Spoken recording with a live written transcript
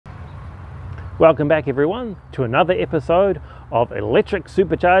Welcome back everyone to another episode of electric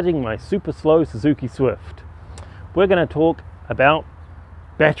supercharging my super slow Suzuki Swift. We're going to talk about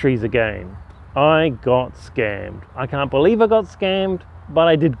batteries again. I got scammed. I can't believe I got scammed, but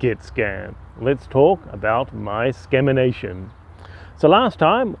I did get scammed. Let's talk about my scamination. So last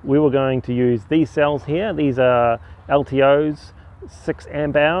time we were going to use these cells here. These are LTOs 6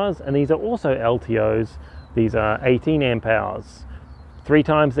 amp hours, and these are also LTOs. These are 18 amp hours. 3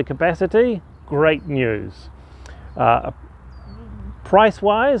 times the capacity. Great news. Price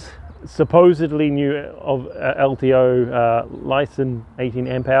wise, supposedly new of LTO license 18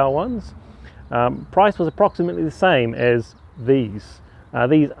 amp hour ones. Price was approximately the same as these.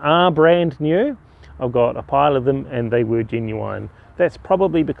 These are brand new. I've got a pile of them and they were genuine. That's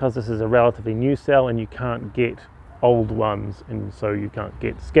probably because this is a relatively new cell and you can't get old ones, and so you can't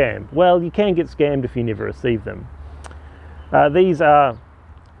get scammed. Well, you can get scammed if you never receive them. These are,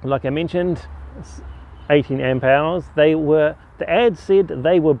 like I mentioned, 18 amp hours. They were, the ad said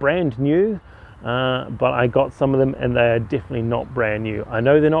they were brand new, but I got some of them and they are definitely not brand new. I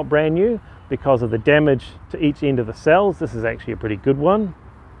know they're not brand new because of the damage to each end of the cells. This is actually a pretty good one,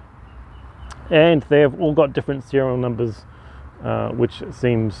 and they've all got different serial numbers, which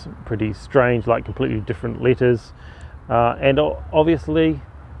seems pretty strange, like completely different letters. And obviously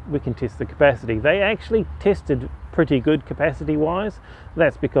we can test the capacity. They actually tested pretty good capacity wise.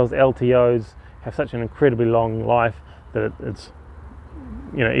 That's because LTOs have such an incredibly long life that it's,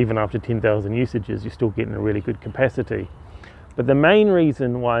 you know, even after 10,000 usages you're still getting a really good capacity. But the main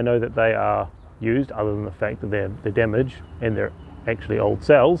reason why I know that they are used, other than the fact that they're damaged and they're actually old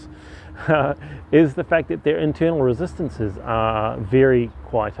cells, is the fact that their internal resistances vary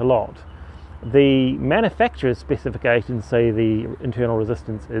quite a lot. The manufacturer's specifications say the internal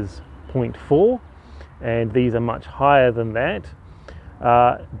resistance is 0.4, and these are much higher than that.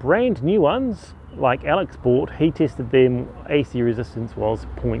 Brand new ones, like Alex bought, he tested them, AC resistance was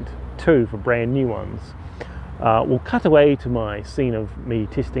 0.2 for brand new ones. We'll cut away to my scene of me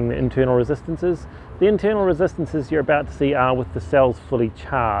testing the internal resistances. The internal resistances you're about to see are with the cells fully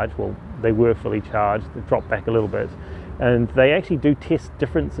charged. Well, they were fully charged, they dropped back a little bit. And they actually do test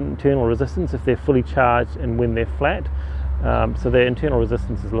difference in internal resistance if they're fully charged and when they're flat. So their internal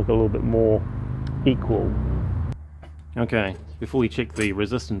resistances look a little bit more equal. Okay, before we check the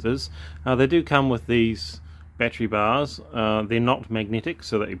resistances, they do come with these battery bars. They're not magnetic,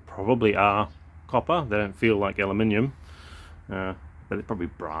 so they probably are copper. They don't feel like aluminium, but they're probably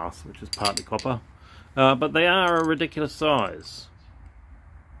brass, which is partly copper. But they are a ridiculous size.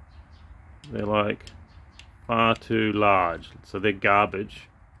 They're like far too large, so they're garbage,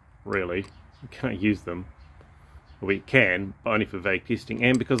 really. You can't use them. We can, but only for vague testing,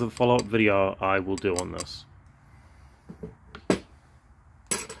 and because of the follow-up video I will do on this. Let's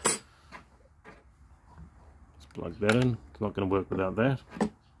plug that in. It's not going to work without that.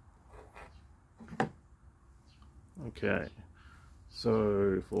 Okay,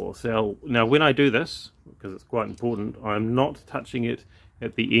 so for cell, now when I do this, because it's quite important, I'm not touching it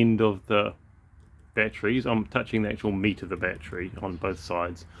at the end of the batteries. I'm touching the actual meat of the battery on both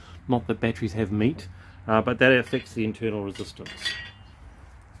sides. Not that batteries have meat, but that affects the internal resistance.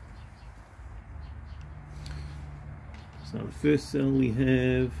 So the first cell we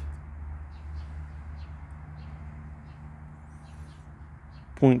have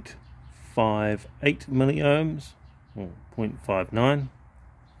 0.58 milliohms, or 0.59.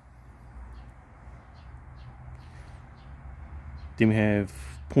 Then we have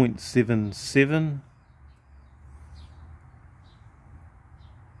 0.77,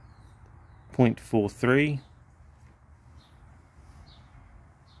 0.43,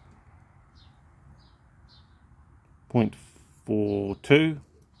 0.42,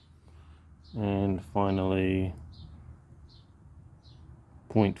 and finally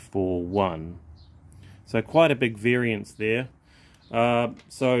 0.41. So quite a big variance there.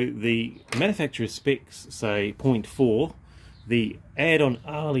 So the manufacturer specs say 0.4. The ad on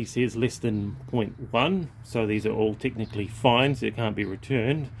Ali says less than 0.1, so these are all technically fine, so it can't be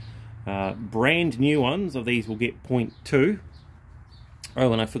returned. Brand new ones of these will get 0.2.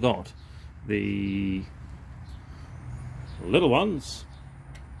 Oh, and I forgot the little ones,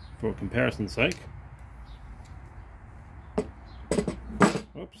 for comparison's sake.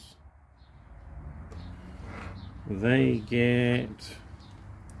 Oops. They get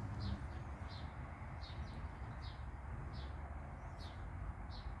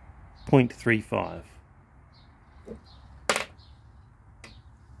 0.35.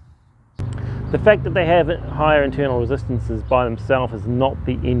 The fact that they have higher internal resistances by themselves is not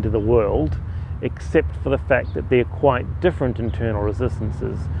the end of the world, except for the fact that they're quite different internal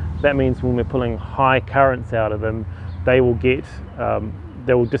resistances. That means when we're pulling high currents out of them, they will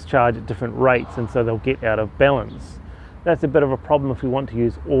discharge at different rates, and so they'll get out of balance. That's a bit of a problem if we want to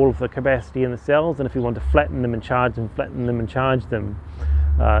use all of the capacity in the cells, and if we want to flatten them and charge them, flatten them and charge them,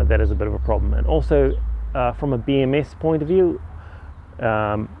 that is a bit of a problem. And also from a BMS point of view,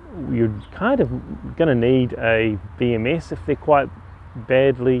 you're kind of going to need a BMS if they're quite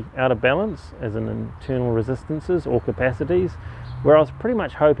badly out of balance, as in internal resistances or capacities, where I was pretty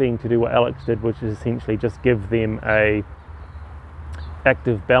much hoping to do what Alex did, which is essentially just give them a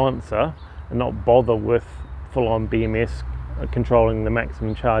active balancer and not bother with full-on BMS controlling the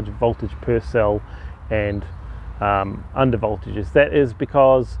maximum charge voltage per cell and under voltages. That is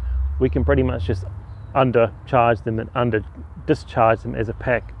because we can pretty much just undercharge them and under discharge them as a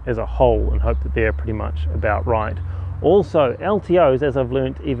pack as a whole and hope that they're pretty much about right. Also, LTOs, as I've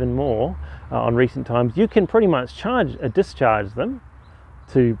learnt even more on recent times, you can pretty much discharge them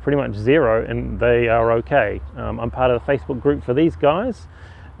to pretty much zero and they are okay. I'm part of the Facebook group for these guys,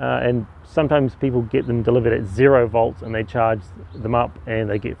 and sometimes people get them delivered at 0 volts and they charge them up and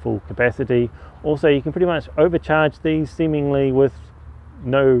they get full capacity. Also, you can pretty much overcharge these seemingly with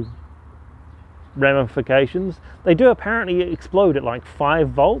no ramifications. They do apparently explode at like 5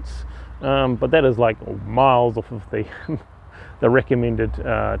 volts, but that is like miles off of the the recommended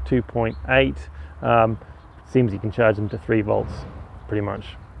 2.8. Seems you can charge them to 3 volts pretty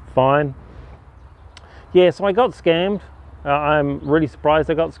much fine. Yeah, so I got scammed. I'm really surprised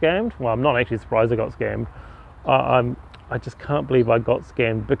I got scammed. Well, I'm not actually surprised I got scammed. I just can't believe I got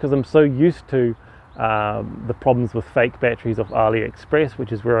scammed, because I'm so used to the problems with fake batteries off AliExpress,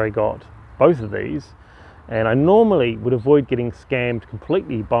 which is where I got both of these. And I normally would avoid getting scammed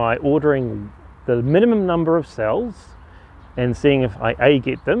completely by ordering the minimum number of cells and seeing if I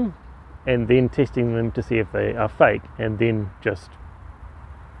get them, and then testing them to see if they are fake, and then just,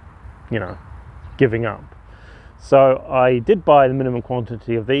 you know, giving up. So I did buy the minimum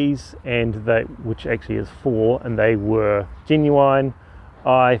quantity of these, and which actually is 4, and they were genuine.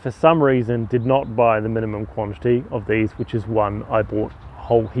 I, for some reason, did not buy the minimum quantity of these, which is 1. I bought a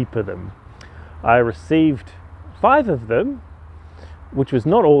whole heap of them. I received 5 of them, which was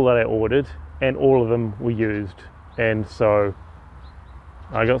not all that I ordered, and all of them were used, and so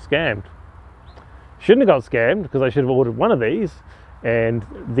I got scammed. Shouldn't have got scammed, because I should have ordered 1 of these and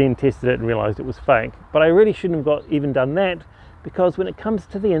then tested it and realized it was fake. But I really shouldn't have even done that, because when it comes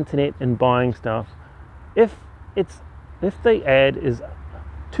to the internet and buying stuff, if the ad is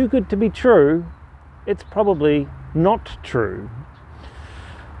too good to be true, it's probably not true.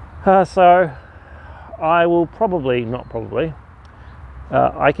 So I will probably, not probably,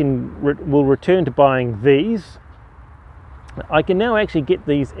 will return to buying these. I can now actually get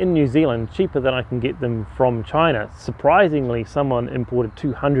these in New Zealand cheaper than I can get them from China. Surprisingly, someone imported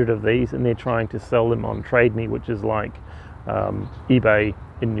 200 of these and they're trying to sell them on Trade Me, which is like eBay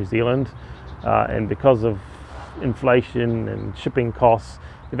in New Zealand. And because of inflation and shipping costs,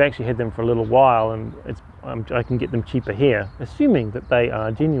 they've actually had them for a little while, and I can get them cheaper here, assuming that they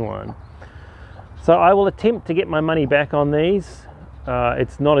are genuine. So I will attempt to get my money back on these.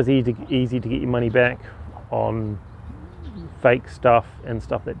 It's not as easy to get your money back on fake stuff and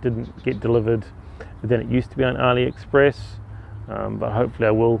stuff that didn't get delivered than it used to be on AliExpress, but hopefully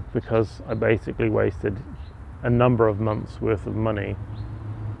I will, because I basically wasted a number of months worth of money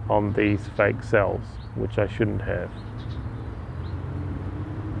on these fake cells, which I shouldn't have.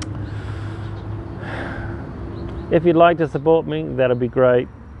 If you'd like to support me, that'd be great.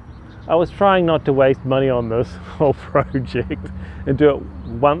 I was trying not to waste money on this whole project and do it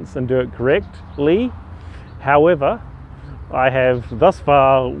once and do it correctly. However, I have thus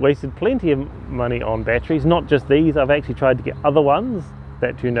far wasted plenty of money on batteries, not just these. I've actually tried to get other ones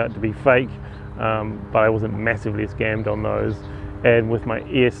that turned out to be fake, but I wasn't massively scammed on those. And with my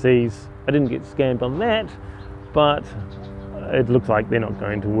ESCs, I didn't get scammed on that, but it looks like they're not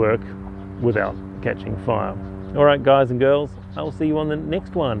going to work without catching fire. All right, guys and girls, I'll see you on the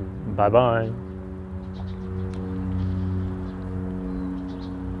next one. Bye bye.